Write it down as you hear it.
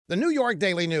The New York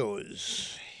Daily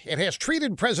News. It has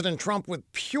treated President Trump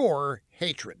with pure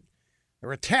hatred.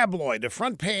 A tabloid, the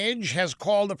front page, has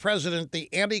called the president the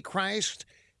Antichrist,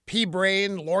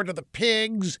 pea-brain, Lord of the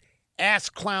Pigs, ass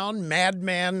clown,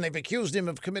 madman. They've accused him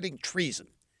of committing treason.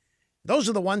 Those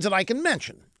are the ones that I can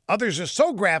mention. Others are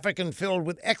so graphic and filled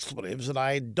with expletives that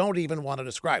I don't even want to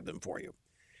describe them for you.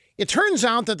 It turns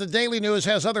out that the Daily News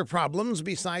has other problems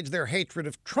besides their hatred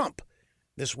of Trump.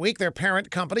 This week, their parent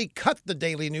company cut the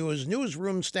Daily News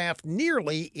newsroom staff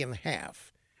nearly in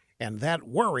half. And that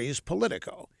worries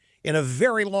Politico. In a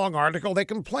very long article, they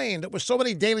complained that with so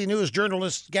many Daily News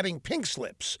journalists getting pink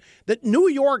slips, that New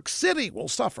York City will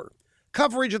suffer.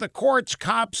 Coverage of the courts,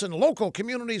 cops, and local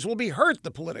communities will be hurt,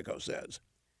 the Politico says.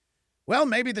 Well,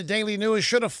 maybe the Daily News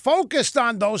should have focused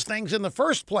on those things in the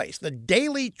first place. The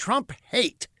daily Trump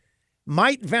hate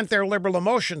might vent their liberal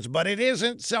emotions, but it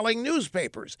isn't selling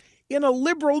newspapers in a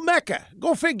liberal Mecca.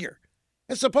 Go figure.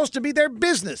 It's supposed to be their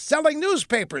business, selling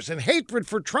newspapers, and hatred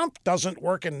for Trump doesn't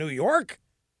work in New York.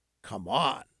 Come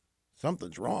on.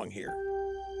 Something's wrong here.